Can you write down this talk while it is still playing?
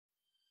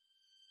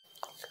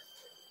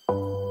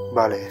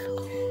Vale,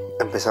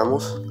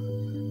 ¿empezamos?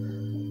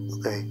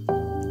 Ok.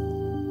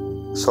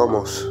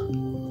 Somos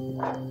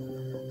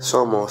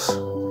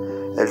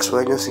el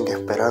sueño sin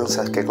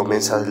esperanzas que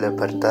comienza al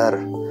despertar,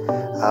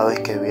 aves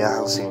que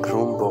viajan sin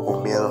rumbo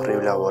con miedo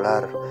horrible a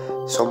volar.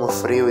 Somos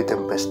frío y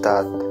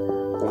tempestad,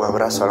 un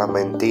abrazo a la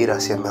mentira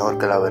si es mejor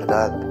que la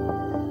verdad,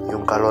 y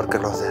un calor que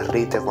nos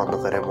derrite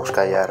cuando queremos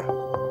callar.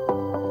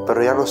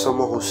 Pero ya no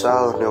somos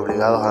usados ni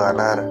obligados a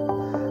ganar,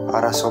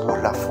 ahora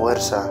somos la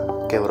fuerza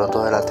que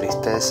brotó de la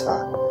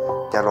tristeza,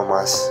 ya no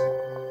más.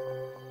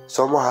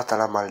 Somos hasta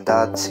la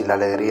maldad si la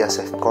alegría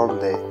se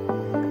esconde,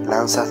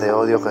 lanzas de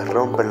odio que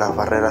rompen las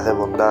barreras de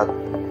bondad.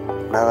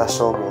 Nada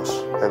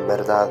somos, en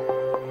verdad,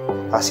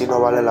 así no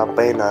vale la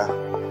pena.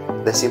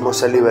 Decimos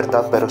ser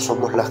libertad, pero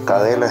somos las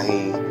cadenas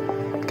y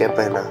qué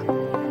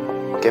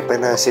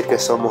pena decir que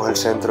somos el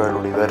centro del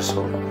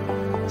universo,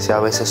 si a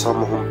veces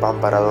somos un pan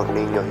para dos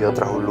niños y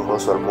otras un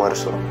lujoso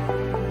almuerzo.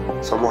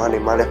 Somos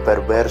animales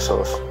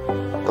perversos,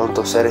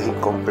 tontos seres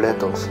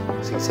incompletos,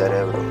 sin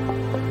cerebro.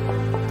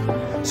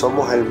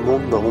 Somos el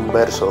mundo en un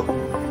verso,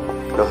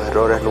 los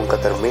errores nunca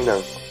terminan.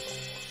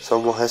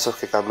 Somos esos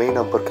que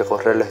caminan porque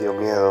correr les dio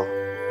miedo.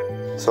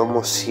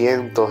 Somos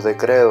cientos de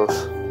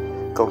credos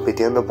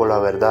compitiendo por la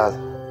verdad,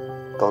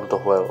 tonto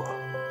juego.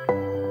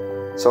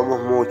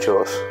 Somos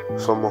muchos,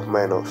 somos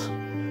menos,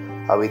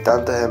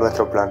 habitantes de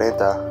nuestro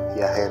planeta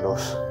y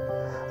ajenos,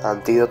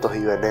 antídotos y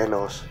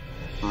venenos,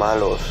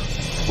 malos,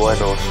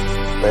 buenos,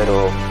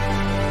 pero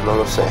no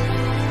lo sé,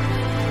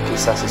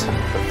 quizás sí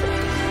somos perfectos.